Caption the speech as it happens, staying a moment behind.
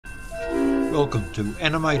Welcome to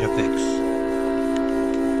Animate Effects.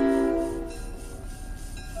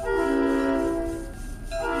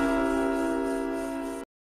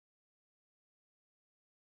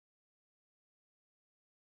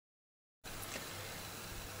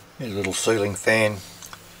 Here's a little ceiling fan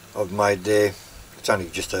I've made there. It's only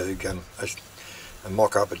just a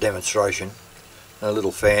mock-up, a demonstration. And a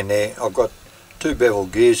little fan there. I've got two bevel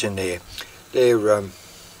gears in there. They're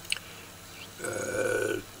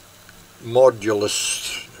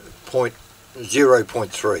modulus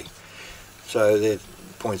 0.3, so they're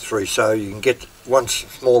 0.3, so you can get one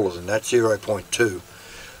smaller than that, 0.2,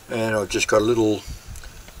 and I've just got a little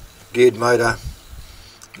geared motor,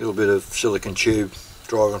 a little bit of silicon tube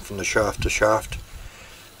driving from the shaft to shaft,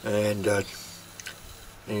 and you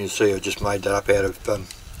can see I just made that up out of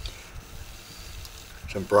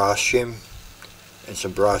some brass shim and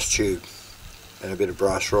some brass tube and a bit of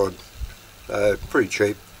brass rod, so pretty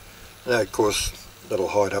cheap. Now of course that'll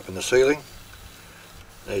hide up in the ceiling.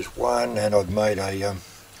 There's one, and I've made a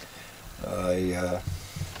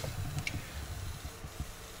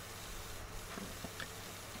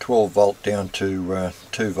 12 volt down to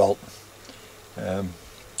 2 volt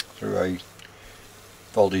through a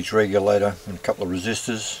voltage regulator and a couple of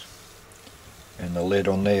resistors, and the LED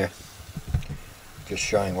on there just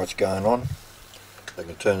showing what's going on. I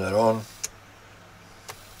can turn that on,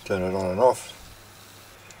 turn it on and off,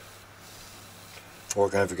 or I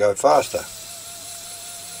can have it go faster.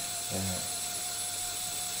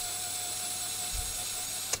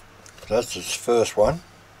 So that's its first one.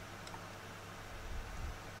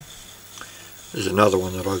 There's another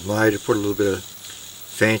one that I've made. I put a little bit of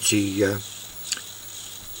fancy,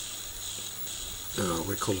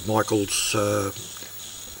 we call it Michael's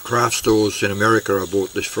craft stores in America. I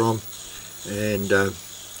bought this from, and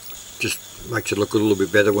just makes it look a little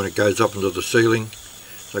bit better when it goes up into the ceiling.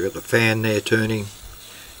 So I've got the fan there turning,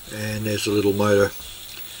 and there's a little motor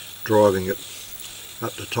driving it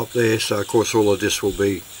up the top there. So of course all of this will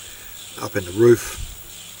be up in the roof,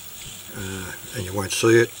 and you won't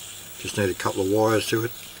see it. Just need a couple of wires to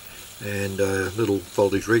it, and a little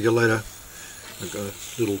voltage regulator. I've got a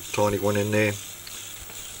little tiny one in there,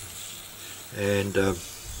 and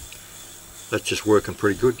that's just working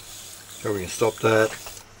pretty good. So we can stop that.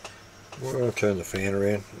 We'll turn the fan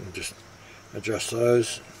around and just adjust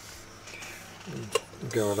those and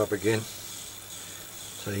go it up again,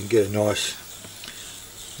 so you can get a nice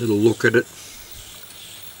little look at it,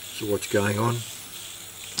 so what's going on.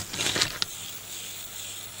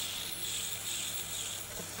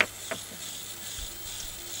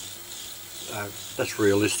 That's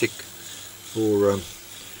realistic for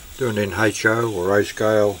doing it in HO or O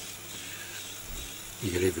scale.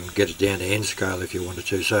 You could even get it down to N scale if you wanted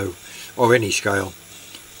to, so, or any scale.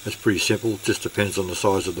 That's pretty simple, just depends on the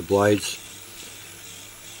size of the blades.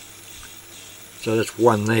 So that's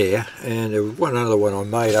one there, and there was one other one I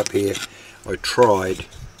made up here. I tried.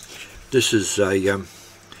 This is a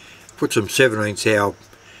put some 1/17 hour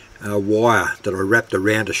wire that I wrapped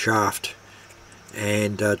around a shaft,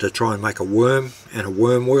 and to try and make a worm and a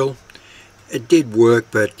worm wheel. It did work,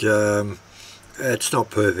 but it's not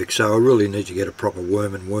perfect, so I really need to get a proper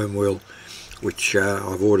worm and worm wheel, which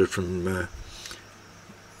I've ordered from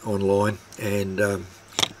online, and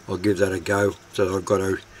I'll give that a go. So I've got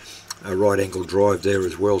a right angle drive there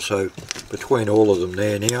as well, so between all of them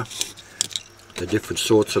there now, the different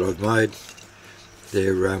sorts that I've made,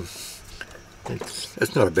 they're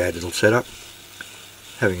it's not a bad little setup,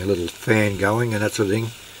 having a little fan going and that sort of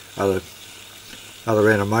thing, other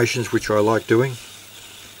animations which I like doing.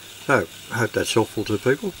 So I hope that's helpful to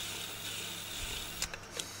people.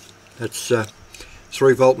 That's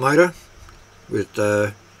 3 volt motor with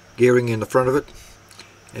gearing in the front of it,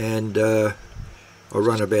 and I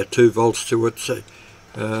run about 2 volts to it, so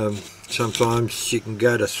sometimes you can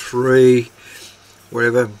go to 3,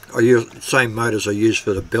 whatever. I use same motors I use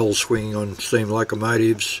for the bell swinging on steam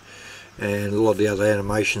locomotives, and a lot of the other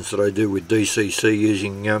animations that I do with DCC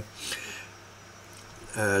using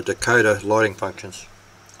decoder lighting functions.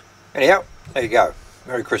 Anyhow, there you go.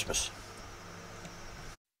 Merry Christmas.